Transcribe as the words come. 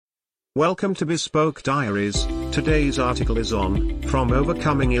Welcome to Bespoke Diaries. Today's article is on From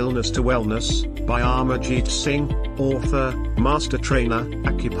Overcoming Illness to Wellness by Amarjeet Singh, author, master trainer,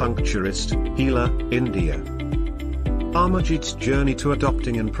 acupuncturist, healer, India. Amarjeet's journey to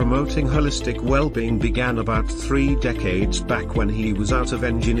adopting and promoting holistic well-being began about 3 decades back when he was out of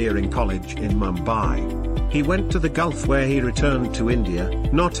engineering college in Mumbai. He went to the Gulf where he returned to India,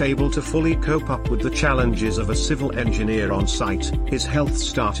 not able to fully cope up with the challenges of a civil engineer on site. His health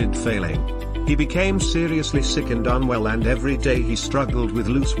started failing. He became seriously sick and unwell, and every day he struggled with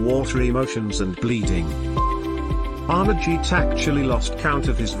loose watery motions and bleeding. Amarjeet actually lost count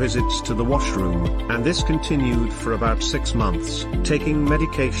of his visits to the washroom, and this continued for about 6 months, taking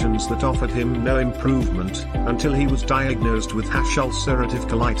medications that offered him no improvement, until he was diagnosed with ulcerative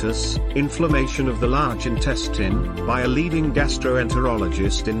colitis, inflammation of the large intestine, by a leading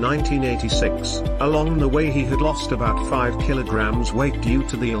gastroenterologist in 1986. Along the way he had lost about 5 kilograms weight due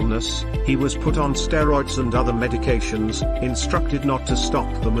to the illness. He was put on steroids and other medications, instructed not to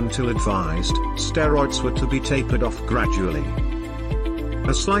stop them until advised. Steroids were to be tapered off gradually.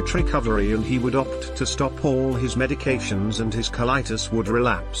 A slight recovery and he would opt to stop all his medications, and his colitis would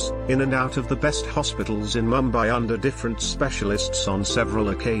relapse. In and out of the best hospitals in Mumbai under different specialists on several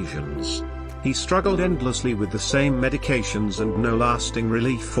occasions. He struggled endlessly with the same medications and no lasting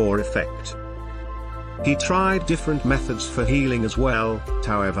relief or effect. He tried different methods for healing as well.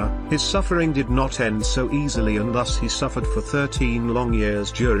 However, his suffering did not end so easily, and thus he suffered for 13 long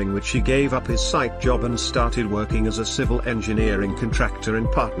years, during which he gave up his site job and started working as a civil engineering contractor in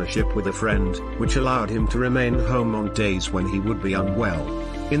partnership with a friend, which allowed him to remain home on days when he would be unwell.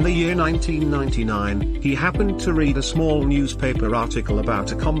 In the year 1999, he happened to read a small newspaper article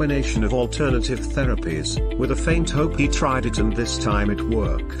about a combination of alternative therapies. With a faint hope he tried it, and this time it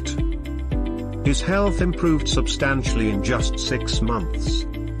worked. His health improved substantially in just 6 months.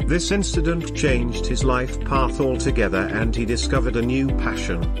 This incident changed his life path altogether, and he discovered a new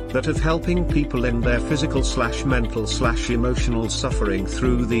passion, that of helping people end their physical/mental/emotional suffering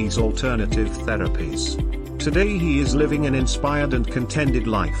through these alternative therapies. Today he is living an inspired and contented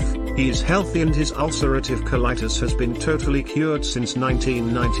life. He is healthy and his ulcerative colitis has been totally cured since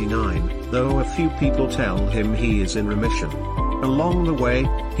 1999, though a few people tell him he is in remission. Along the way,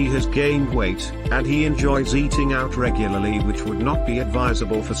 he has gained weight, and he enjoys eating out regularly, which would not be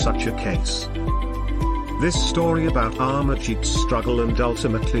advisable for such a case. This story about Amarjeet's struggle and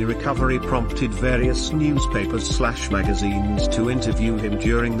ultimately recovery prompted various newspapers/magazines to interview him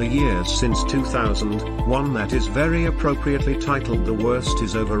during the years since 2001. That is very appropriately titled "The Worst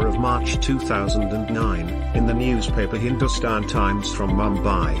Is Over" of March 2009, in the newspaper Hindustan Times from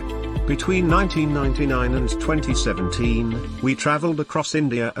Mumbai. Between 1999 and 2017, we traveled across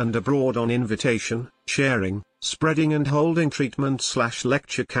India and abroad on invitation, sharing, spreading and holding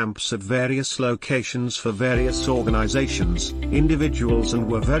treatment/lecture camps at various locations for various organizations, individuals, and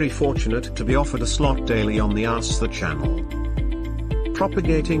were very fortunate to be offered a slot daily on the Ask the channel.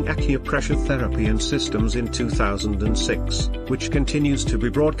 Propagating acupressure therapy and systems in 2006, which continues to be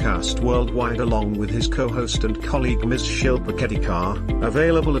broadcast worldwide along with his co-host and colleague Ms. Shilpa Kedikar,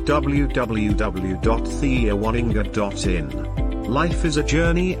 available at www.theawaninga.in. Life is a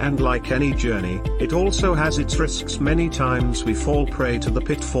journey, and like any journey, it also has its risks. Many times we fall prey to the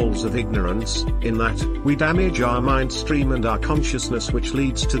pitfalls of ignorance, in that, we damage our mind stream and our consciousness, which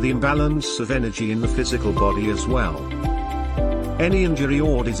leads to the imbalance of energy in the physical body as well. Any injury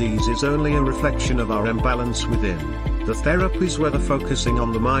or disease is only a reflection of our imbalance within. The therapies, whether focusing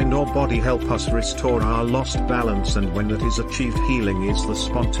on the mind or body, help us restore our lost balance, and when that is achieved, healing is the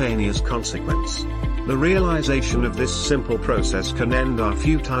spontaneous consequence. The realization of this simple process can end our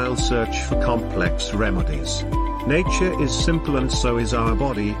futile search for complex remedies. Nature is simple, and so is our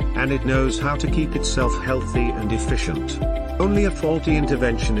body, and it knows how to keep itself healthy and efficient. Only a faulty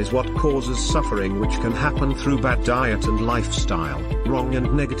intervention is what causes suffering, which can happen through bad diet and lifestyle, wrong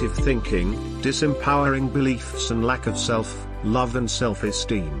and negative thinking, disempowering beliefs, and lack of self-love and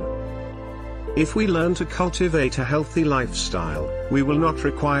self-esteem. If we learn to cultivate a healthy lifestyle, we will not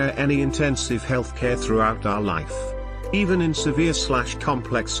require any intensive health care throughout our life. Even in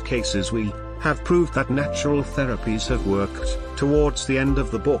severe/complex cases, we have proved that natural therapies have worked. Towards the end of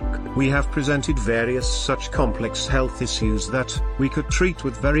the book, we have presented various such complex health issues that we could treat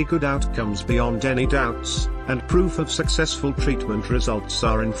with very good outcomes beyond any doubts, and proof of successful treatment results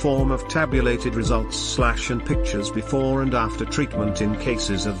are in form of tabulated results/and pictures before and after treatment in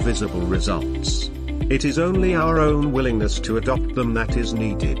cases of visible results. It is only our own willingness to adopt them that is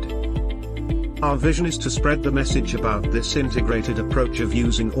needed. Our vision is to spread the message about this integrated approach of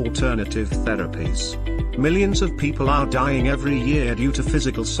using alternative therapies. Millions of people are dying every year due to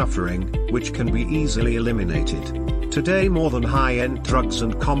physical suffering, which can be easily eliminated. Today, more than high-end drugs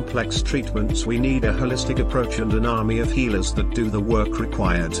and complex treatments, we need a holistic approach and an army of healers that do the work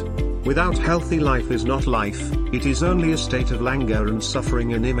required. Without healthy, life is not life, it is only a state of languor and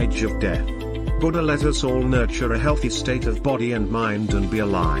suffering, an image of death. Buddha, let us all nurture a healthy state of body and mind and be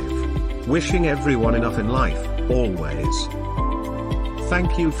alive. Wishing everyone enough in life, always.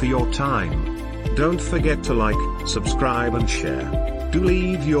 Thank you for your time. Don't forget to like, subscribe and share. Do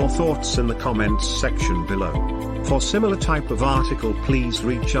leave your thoughts in the comments section below. For similar type of article, please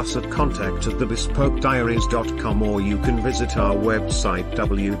reach us at contact@thebespokediaries.com, or you can visit our website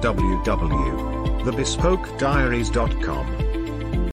www.thebespokediaries.com.